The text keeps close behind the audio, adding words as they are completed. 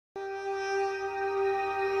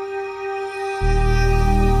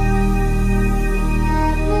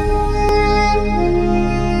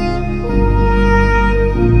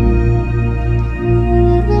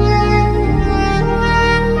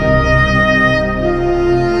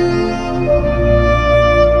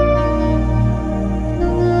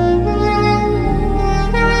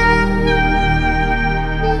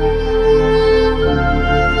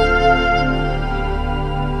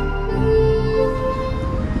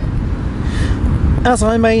as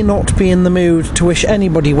I may not be in the mood to wish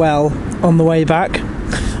anybody well on the way back,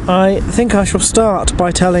 I think I shall start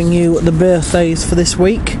by telling you the birthdays for this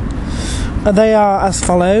week. They are as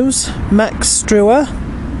follows: Max Struer,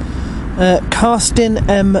 Carstin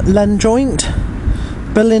M. Lenjoint,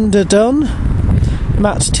 Belinda Dunn,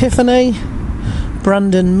 Matt Tiffany,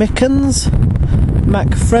 Brandon Mickens,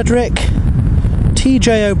 Mac Frederick,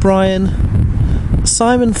 TJ O'Brien,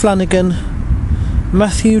 Simon Flanagan,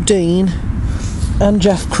 Matthew Dean and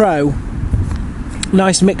Jeff Crow.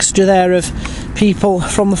 Nice mixture there of people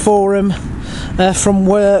from the forum, from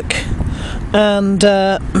work and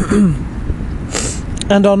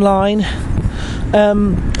and online.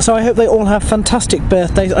 So I hope they all have fantastic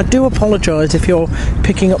birthdays. I do apologise if you're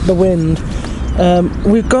picking up the wind.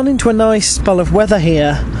 We've gone into a nice spell of weather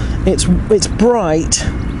here. It's bright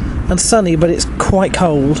and sunny, but it's quite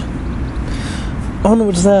cold.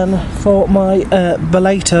 Onwards then for my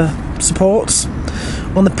belater supports.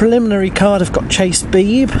 On the preliminary card I've got Chase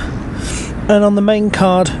Beebe, and on the main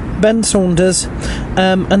card Ben Saunders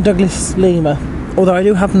and Douglas Lima, although I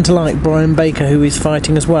do happen to like Brian Baker, who is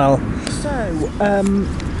fighting as well. So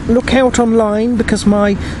look out online, because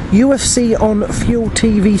my UFC on Fuel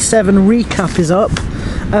TV 7 recap is up,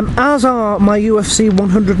 as are my UFC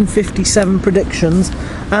 157 predictions.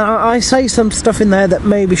 I say some stuff in there that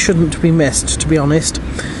maybe shouldn't be missed, to be honest.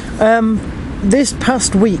 This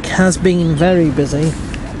past week has been very busy.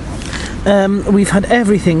 We've had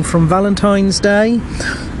everything from Valentine's Day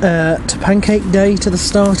to Pancake Day to the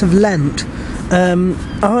start of Lent.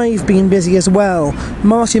 I've been busy as well.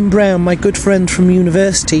 Martin Brown, my good friend from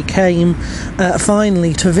university, came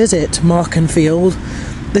finally to visit Markenfield.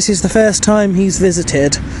 This is the first time he's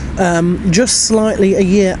visited, just slightly a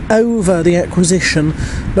year over the acquisition,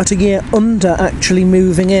 but a year under actually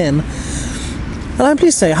moving in. And I'm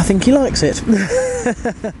pleased to say I think he likes it.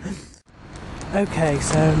 Okay,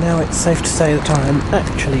 so now it's safe to say that I am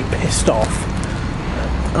actually pissed off.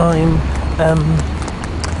 I'm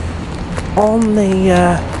on the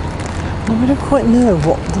well, I don't quite know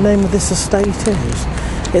what the name of this estate is.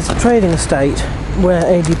 It's a trading estate where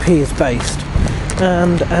ADP is based,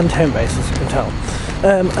 and home base, as you can tell.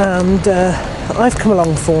 And I've come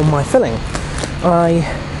along for my filling.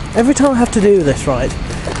 Every time I have to do this, right,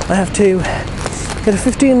 I have to get a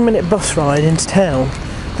 15-minute bus ride into town,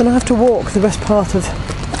 then I have to walk the best part of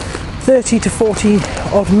 30 to 40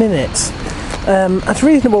 odd minutes at a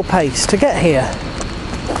reasonable pace to get here.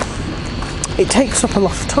 It takes up a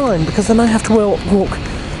lot of time, because then I have to walk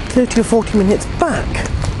 30 or 40 minutes back.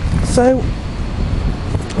 So,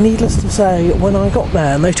 needless to say, when I got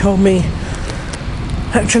there and they told me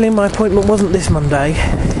actually my appointment wasn't this Monday,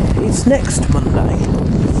 it's next Monday,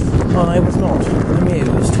 I was not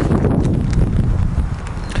amused.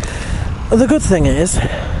 The good thing is,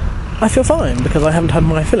 I feel fine because I haven't had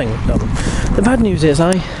my filling done. The bad news is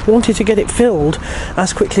I wanted to get it filled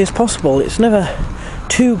as quickly as possible. It's never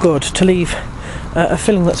too good to leave a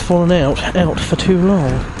filling that's fallen out for too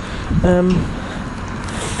long.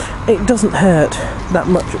 It doesn't hurt that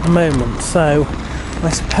much at the moment, so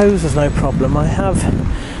I suppose there's no problem. I have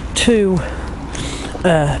 2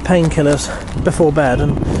 painkillers before bed,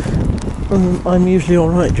 and I'm usually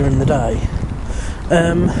alright during the day.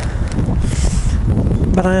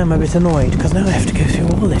 But I am a bit annoyed because now I have to go through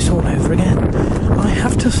all this all over again. I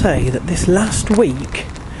have to say that this last week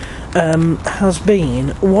has been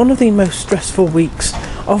one of the most stressful weeks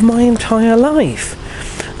of my entire life,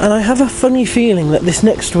 and I have a funny feeling that this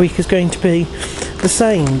next week is going to be the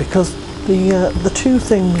same, because the 2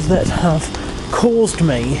 things that have caused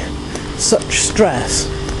me such stress,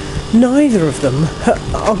 neither of them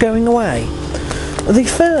are going away. The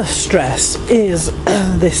first stress is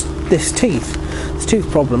this tooth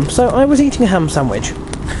problem. So I was eating a ham sandwich,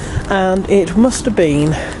 and it must have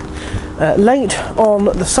been late on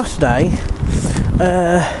the Saturday,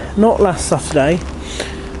 not last Saturday,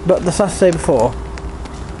 but the Saturday before,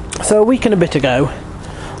 so a week and a bit ago,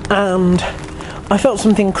 and I felt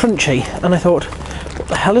something crunchy, and I thought, what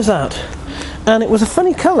the hell is that? And it was a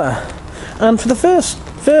funny colour, and for the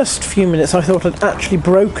first few minutes I thought I'd actually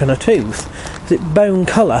broken a tooth. It's bone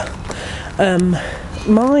colour.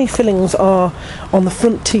 My fillings are on the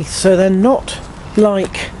front teeth, so they're not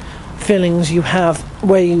like fillings you have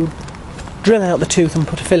where you drill out the tooth and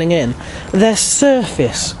put a filling in. They're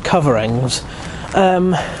surface coverings,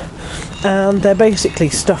 and they're basically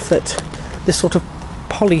stuff that, this sort of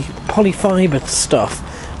polyfibered stuff,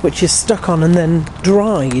 which is stuck on and then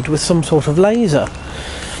dried with some sort of laser.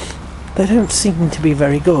 They don't seem to be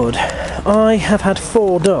very good. I have had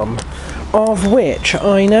 4 done. of which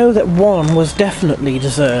I know that one was definitely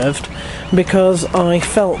deserved because I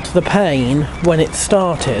felt the pain when it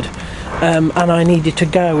started, and I needed to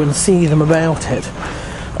go and see them about it.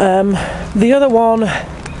 The other one,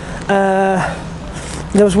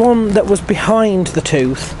 there was one that was behind the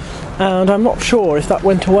tooth, and I'm not sure if that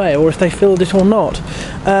went away or if they filled it or not.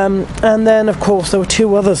 And then of course there were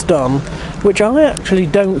two others done, which I actually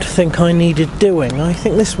don't think I needed doing. I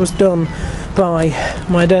think this was done by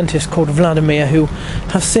my dentist called Vladimir, who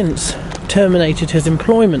has since terminated his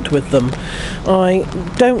employment with them. I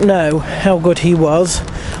don't know how good he was,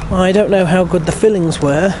 I don't know how good the fillings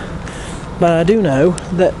were, but I do know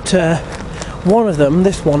that one of them,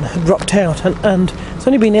 this one, had dropped out, and it's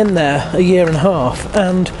only been in there a year and a half,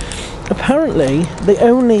 and apparently they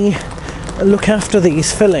only look after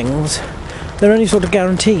these fillings, they're only sort of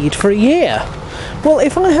guaranteed for a year. Well,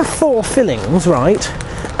 if I have 4 fillings, right,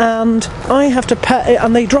 and I have to pay,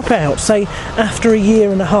 and they drop out, say, after a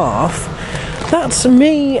year and a half, that's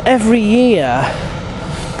me every year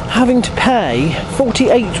having to pay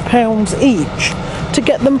 £48 each to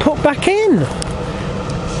get them put back in.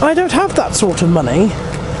 I don't have that sort of money,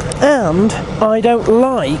 and I don't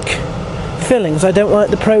like fillings, I don't like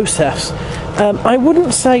the process. I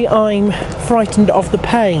wouldn't say I'm frightened of the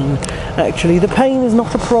pain, actually. The pain is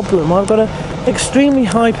not a problem. I've got an extremely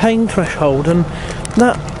high pain threshold, and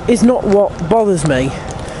that is not what bothers me.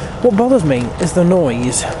 What bothers me is the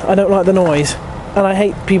noise. I don't like the noise, and I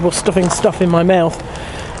hate people stuffing stuff in my mouth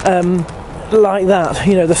like that,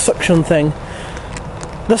 you know, the suction thing.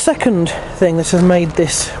 The second thing that has made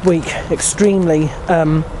this week extremely...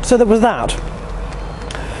 so there was that.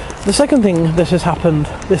 The second thing that has happened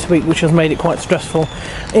this week, which has made it quite stressful,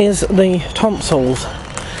 is the tonsils.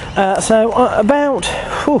 About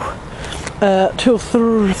 2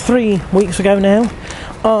 or 3 weeks ago now,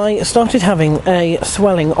 I started having a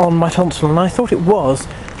swelling on my tonsil, and I thought it was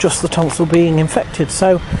just the tonsil being infected.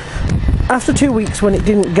 So after 2 weeks, when it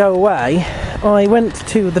didn't go away, I went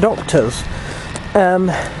to the doctor's,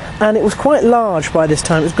 and it was quite large by this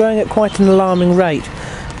time. It was growing at quite an alarming rate,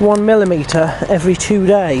 1 millimetre every 2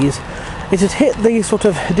 days. It had hit the sort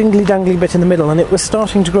of dingly-dangly bit in the middle, and it was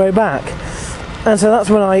starting to grow back. And so that's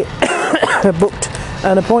when I booked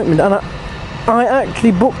an appointment, and I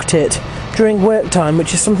actually booked it during work time,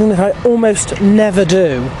 which is something that I almost never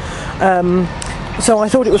do. So I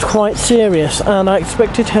thought it was quite serious, and I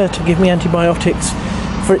expected her to give me antibiotics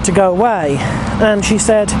for it to go away. And she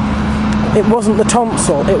said it wasn't the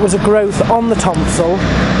tonsil, it was a growth on the tonsil,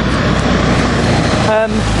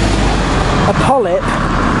 a polyp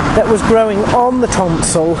that was growing on the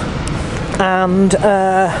tonsil, and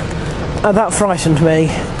that frightened me.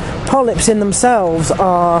 Polyps in themselves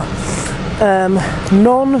are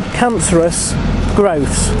non-cancerous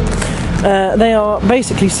growths. They are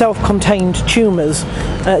basically self-contained tumours.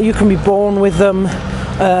 You can be born with them,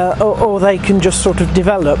 or they can just sort of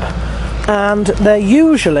develop, and they're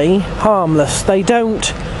usually harmless. They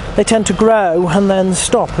tend to grow and then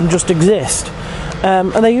stop and just exist.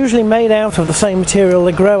 And they're usually made out of the same material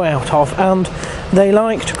they grow out of, and they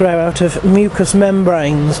like to grow out of mucous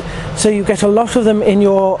membranes, so you get a lot of them in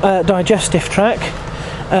your digestive tract,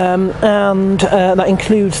 and that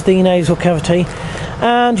includes the nasal cavity,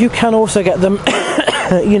 and you can also get them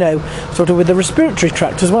you know, sort of with the respiratory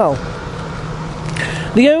tract as well.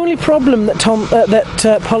 The only problem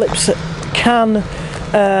that polyps can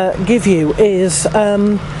give you is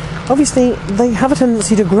obviously they have a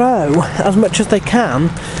tendency to grow as much as they can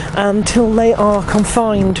until they are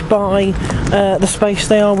confined by the space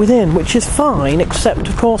they are within, which is fine, except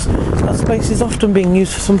of course that space is often being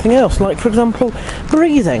used for something else, like for example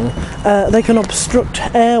breathing. They can obstruct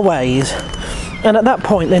airways, and at that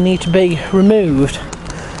point they need to be removed.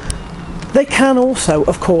 They can also,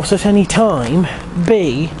 of course, at any time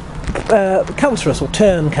be cancerous or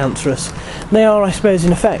turn cancerous. They are, I suppose,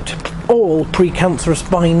 in effect all precancerous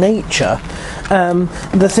by nature.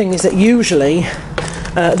 The thing is that usually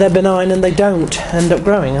they're benign and they don't end up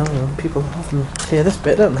growing. Oh, people often hear this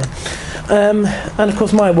bit, don't they? And of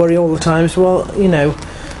course my worry all the time is, well, you know,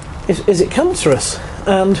 is it cancerous?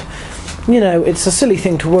 And you know, it's a silly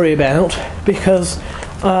thing to worry about, because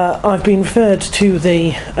I've been referred to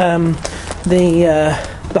the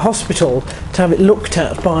hospital to have it looked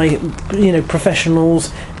at by, you know,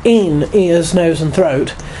 professionals in ears, nose and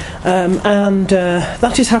throat, and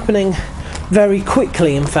that is happening very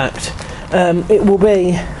quickly. In fact, it will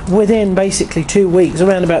be within basically 2 weeks,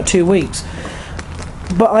 around about 2 weeks.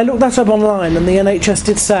 But I looked that up online, and the NHS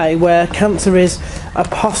did say where cancer is a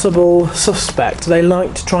possible suspect, they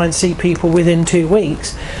like to try and see people within 2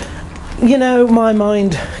 weeks. You know, my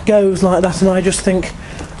mind goes like that, and I just think,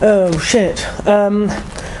 Oh shit.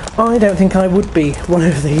 I don't think I would be one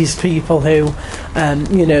of these people who,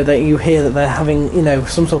 you know, that you hear that they're having, you know,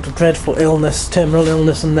 some sort of dreadful illness, terminal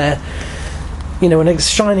illness, and they're, you know, a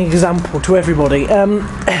shining example to everybody.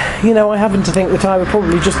 You know, I happen to think that I would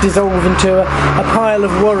probably just dissolve into a pile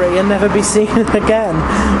of worry and never be seen again.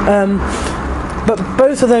 But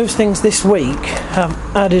both of those things this week have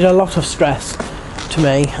added a lot of stress to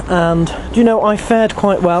me, and, do you know, I fared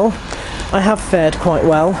quite well. I have fared quite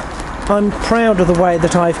well. I'm proud of the way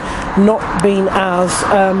that I've not been as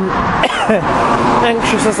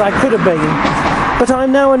anxious as I could have been. But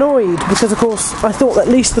I'm now annoyed because, of course, I thought at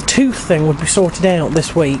least the tooth thing would be sorted out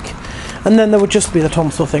this week, and then there would just be the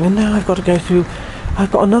tonsil thing, and now I've got to go through...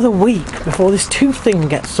 I've got another week before this tooth thing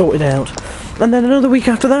gets sorted out, and then another week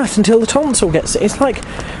after that until the tonsil gets... It's like,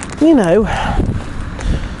 you know...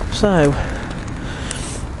 So,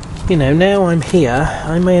 you know, now I'm here,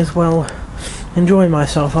 I may as well enjoy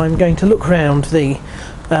myself. I'm going to look round the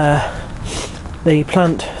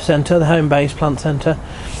plant centre, the home-based plant centre,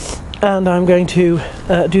 and I'm going to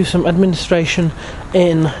do some administration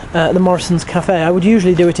in the Morrison's Cafe. I would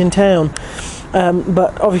usually do it in town,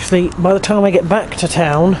 but obviously by the time I get back to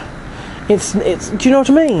town, it's do you know what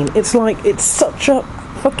I mean? It's like, it's such a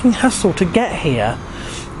fucking hassle to get here,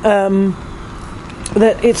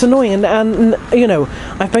 that it's annoying, and you know,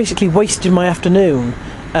 I've basically wasted my afternoon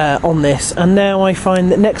on this, and now I find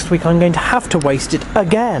that next week I'm going to have to waste it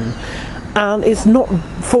again, and it's not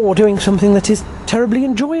for doing something that is terribly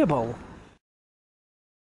enjoyable.